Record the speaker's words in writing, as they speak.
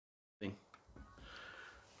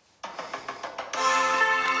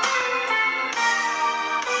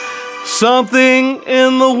Something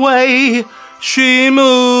in the way she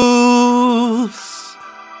moves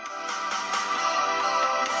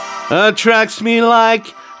attracts me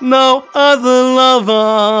like no other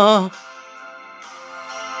lover.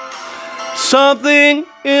 Something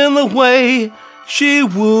in the way she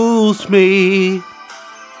woos me.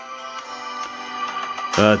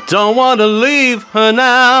 I don't want to leave her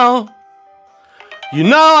now. You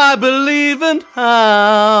know I believe in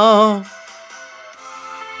how.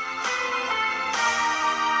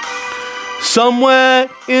 Somewhere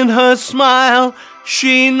in her smile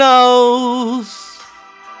she knows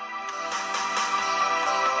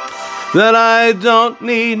that I don't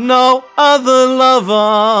need no other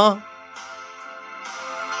lover.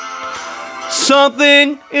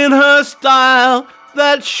 Something in her style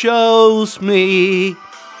that shows me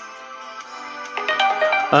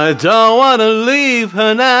I don't want to leave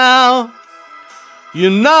her now. You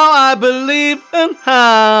know I believe in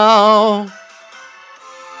how.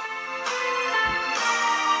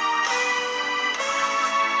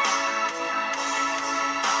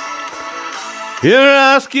 You're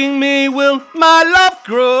asking me, will my love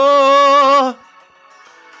grow?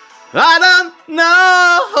 I don't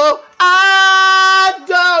know, I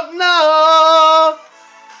don't know.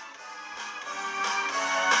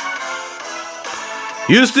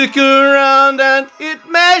 You stick around and it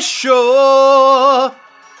may show.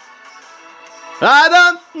 I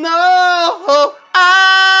don't know,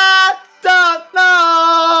 I don't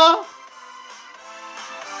know.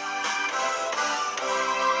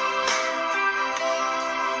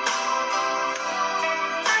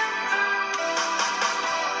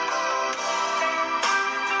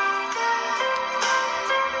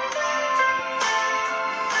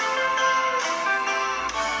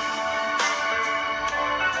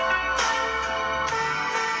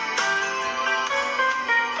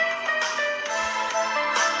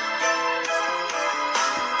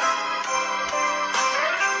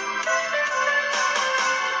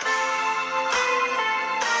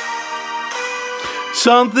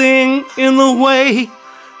 Something in the way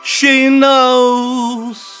she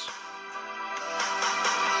knows,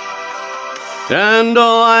 and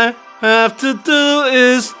all I have to do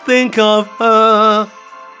is think of her.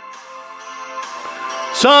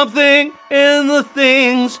 Something in the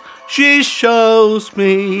things she shows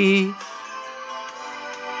me.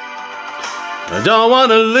 I don't want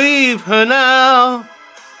to leave her now.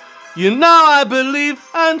 You know I believe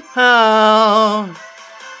and how.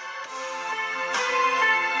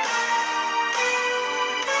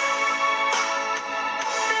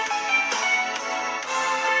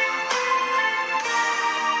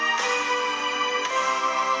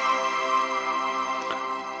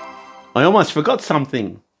 I almost forgot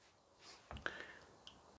something.